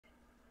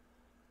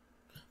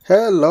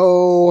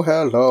Hello,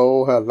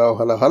 hello, hello,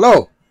 hello,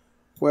 hello.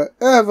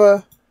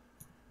 Wherever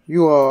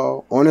you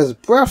are on this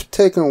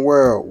breathtaking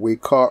world we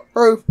call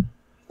Earth,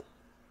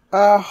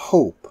 I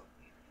hope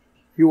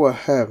you are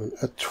having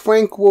a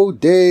tranquil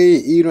day,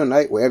 evening,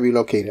 night, wherever you're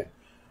located.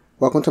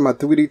 Welcome to my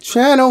 3D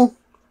channel.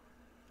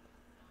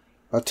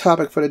 Our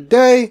topic for the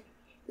day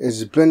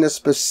is Blender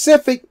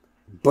specific,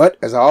 but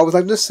as I always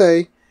like to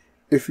say,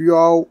 if you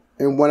are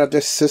in one of the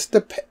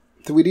sister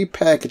 3D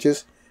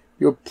packages,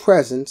 your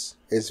presence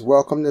is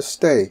welcome to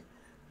stay.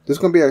 This is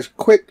going to be a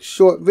quick,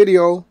 short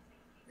video.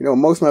 You know,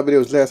 most of my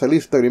videos last at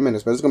least 30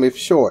 minutes, but it's going to be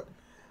short.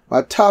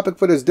 My topic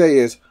for this day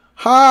is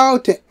how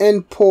to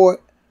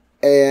import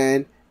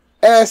an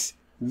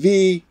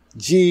SVG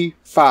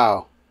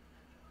file.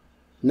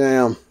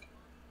 Now,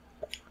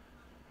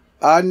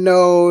 I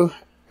know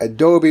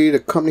Adobe, the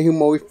company who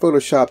made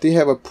Photoshop, they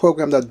have a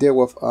program that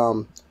deals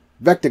with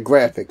vector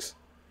graphics.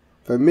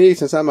 For me,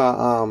 since I'm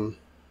a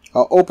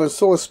open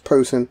source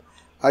person,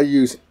 I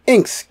use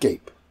Inkscape.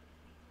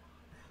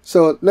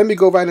 So let me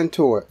go right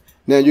into it.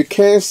 Now you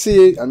can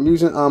see it. I'm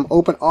using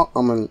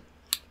OpenBS.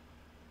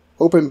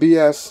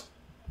 Let's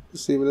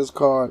see what it's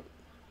called.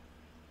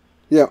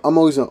 Yeah, I'm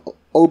using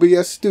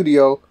OBS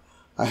Studio.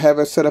 I have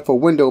it set up for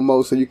window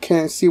mode, so you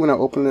can't see when I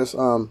open this.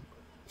 You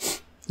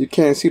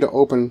can't see the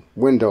open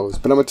windows.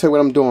 But I'm gonna tell you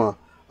what I'm doing.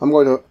 I'm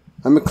gonna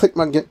click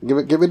my give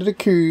it to the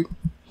cube.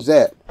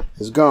 Zap,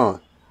 it's gone.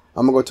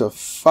 I'm gonna go to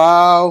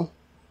File,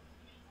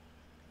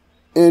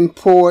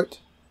 Import,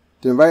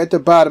 then right at the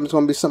bottom it's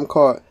going to be something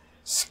called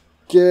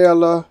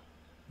Scalable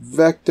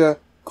Vector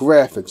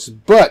Graphics.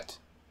 But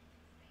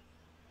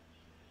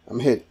I'm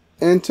going to hit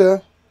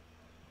Enter.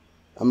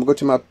 I'm going to go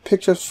to my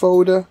Pictures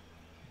folder.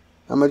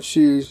 I'm going to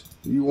choose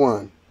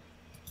U1.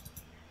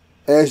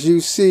 As you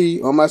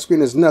see on my screen,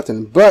 there's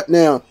nothing. But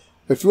now,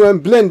 if you're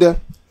in Blender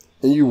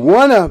and you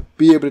want to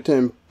be able to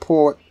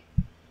import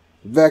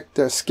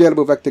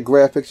Scalable Vector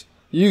Graphics,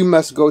 you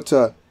must go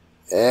to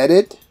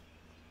Edit,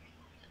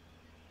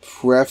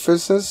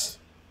 Preferences,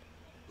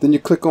 then you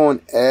click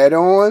on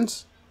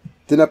Add-ons,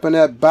 then up in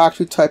that box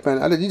you type in,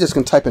 you just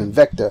can type in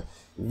Vector,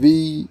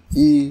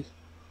 V-E-C,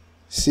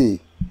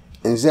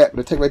 and zap,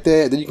 it'll take right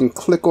there. Then you can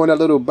click on that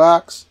little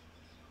box,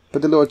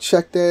 put the little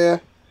check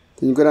there,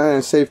 then you go down here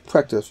and save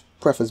preference.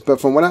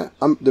 But from what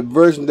I'm the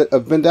version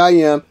of Blender I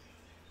am,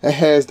 it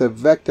has the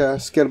Vector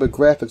Scalable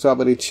Graphics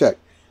already checked.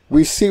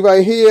 We see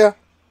right here,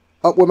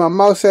 up where my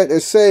mouse at,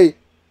 it say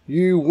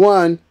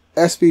U1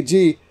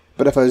 SVG.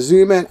 But if I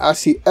zoom in, I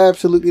see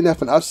absolutely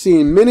nothing. I've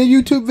seen many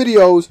YouTube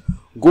videos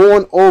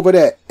going over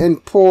that.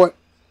 Import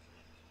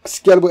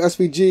Scalable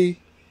SVG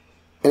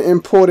and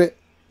import it.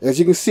 As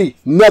you can see,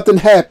 nothing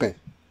happened.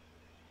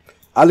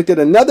 I looked at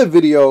another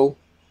video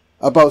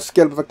about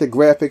Scalable Vector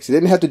Graphics. It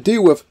didn't have to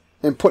do with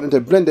importing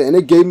into Blender, and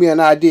it gave me an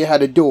idea how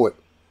to do it.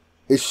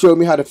 It showed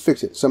me how to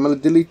fix it. So I'm going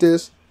to delete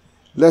this.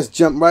 Let's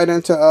jump right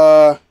into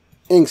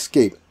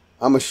Inkscape.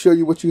 I'm going to show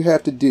you what you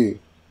have to do.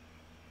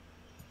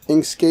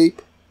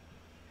 Inkscape.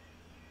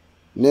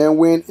 Now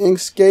we're in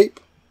Inkscape.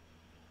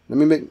 Let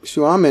me make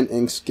sure I'm in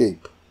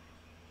Inkscape.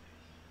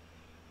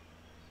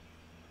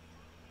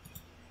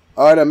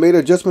 Alright, I made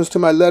adjustments to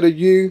my letter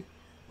U.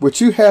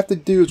 What you have to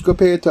do is go up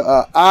here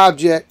to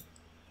Object,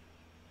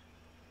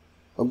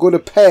 or go to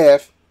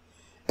Path,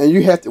 and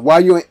you have to, while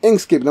you're in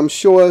Inkscape, and I'm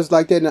sure it's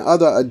like that in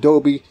other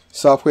Adobe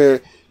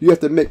software, you have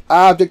to make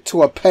Object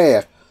to a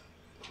Path.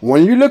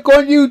 When you look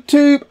on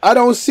YouTube, I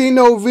don't see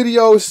no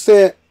videos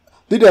saying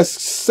they just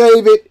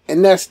save it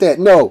and that's that.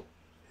 No.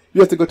 You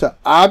have to go to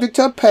Object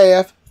to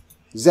Path,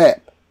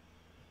 Zap.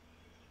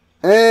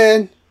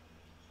 And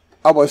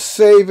I will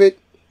save it.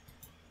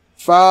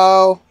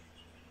 File,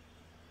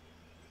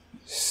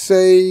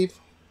 Save,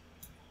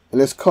 and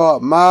it's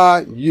called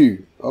My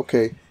U.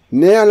 Okay,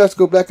 now let's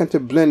go back into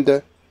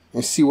Blender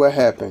and see what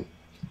happened.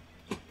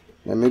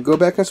 Let me go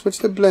back and switch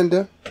to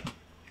Blender.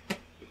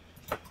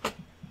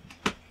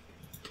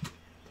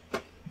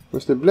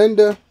 Switch to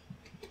Blender.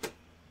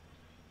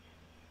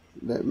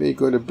 Let me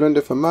go to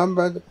Blender for my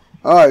brother.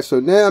 Alright, so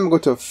now I'm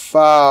going to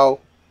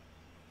File,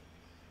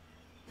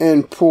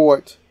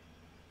 Import,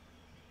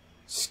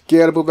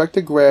 Scalable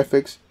Vector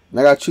Graphics. And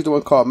I got to choose the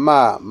one called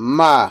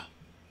My,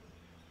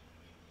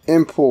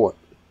 Import.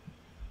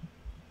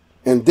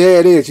 And there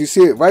it is. You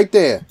see it right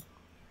there.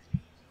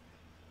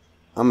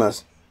 I'm going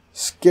to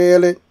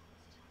scale it.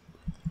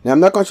 Now I'm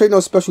not going to show you no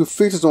special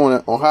features on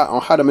it,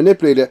 on how to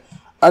manipulate it.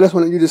 I just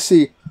wanted you to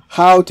see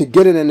how to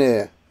get it in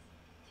there.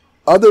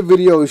 Other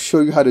videos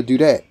show you how to do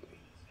that.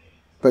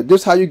 But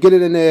this is how you get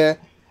it in there.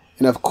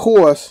 And of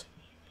course,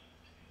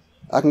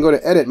 I can go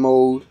to edit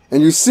mode.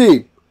 And you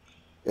see,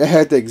 it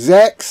has the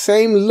exact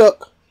same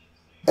look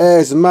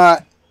as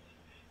my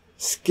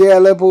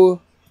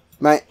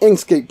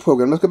Inkscape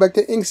program. Let's go back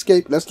to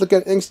Inkscape. Let's look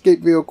at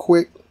Inkscape real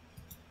quick.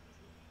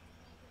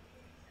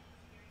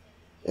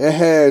 It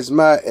has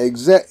my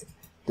exact,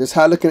 this is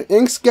how I look at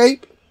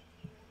Inkscape.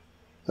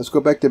 Let's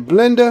go back to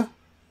Blender.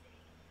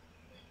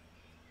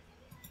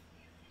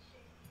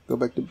 Go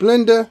back to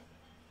Blender.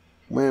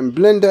 We're in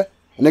Blender.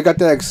 And they got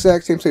that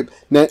exact same shape.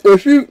 Now,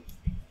 if you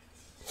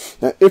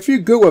Now, if you're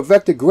good with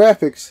vector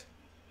graphics,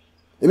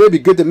 it may be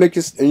good to make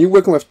this, and you're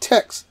working with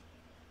text.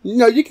 You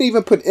know, you can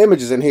even put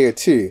images in here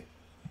too.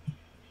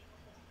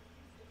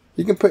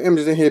 You can put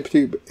images in here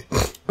too,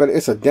 but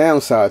it's a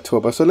downside to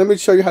it. But so let me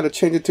show you how to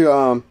change it to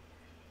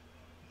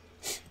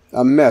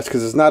a mesh,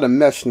 because it's not a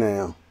mesh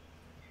now.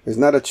 It's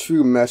not a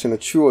true mesh in the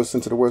truest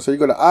sense of the word. So you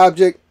go to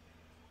Object,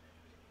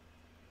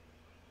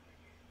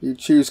 you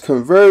choose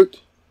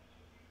Convert,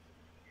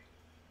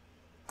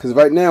 because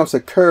right now it's a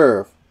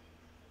curve.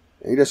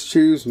 And you just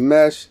choose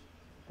Mesh,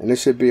 and it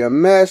should be a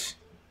mesh.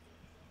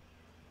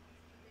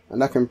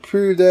 And I can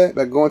prove that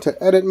by going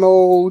to Edit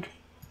Mode.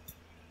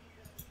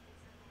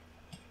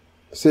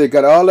 See, it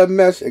got all the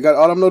mesh. It got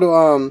all them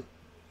little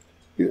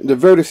the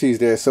vertices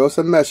there, so it's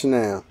a mesh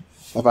now.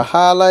 If I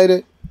highlight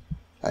it,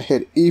 I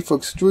hit E for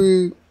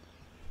extrude.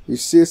 You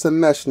see, it's a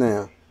mesh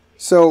now.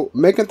 So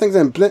making things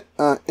in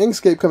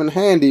Inkscape come in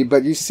handy,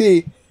 but you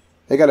see,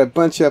 they got a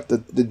bunch of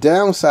the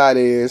downside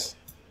is,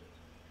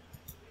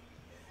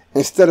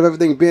 instead of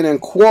everything being in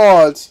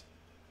quads,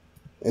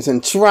 it's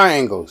in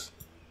triangles.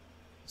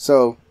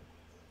 So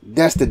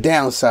that's the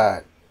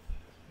downside.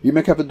 You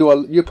may have to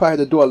do you probably have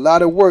to do a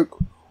lot of work,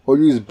 or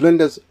use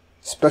Blender's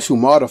special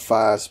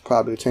modifiers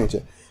probably to change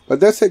it. But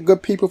that's it,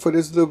 good people, for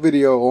this little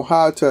video on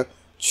how to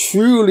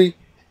truly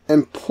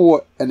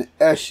import an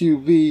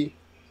SUV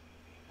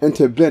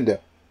into Blender.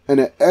 In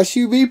an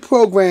SUV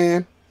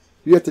program,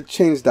 you have to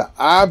change the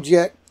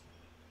object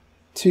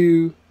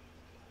to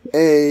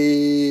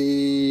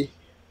a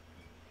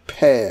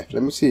path.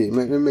 Let me see.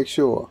 Let me make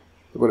sure.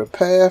 Go to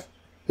path.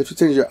 If you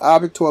change your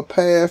object to a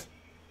path,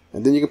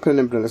 and then you can put it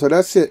in Blender. So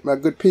that's it, my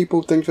good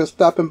people. Thanks for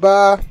stopping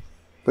by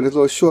for this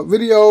little short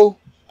video.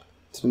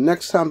 Till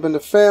next time,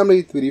 Blender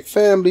family, 3D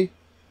family.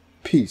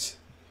 Peace.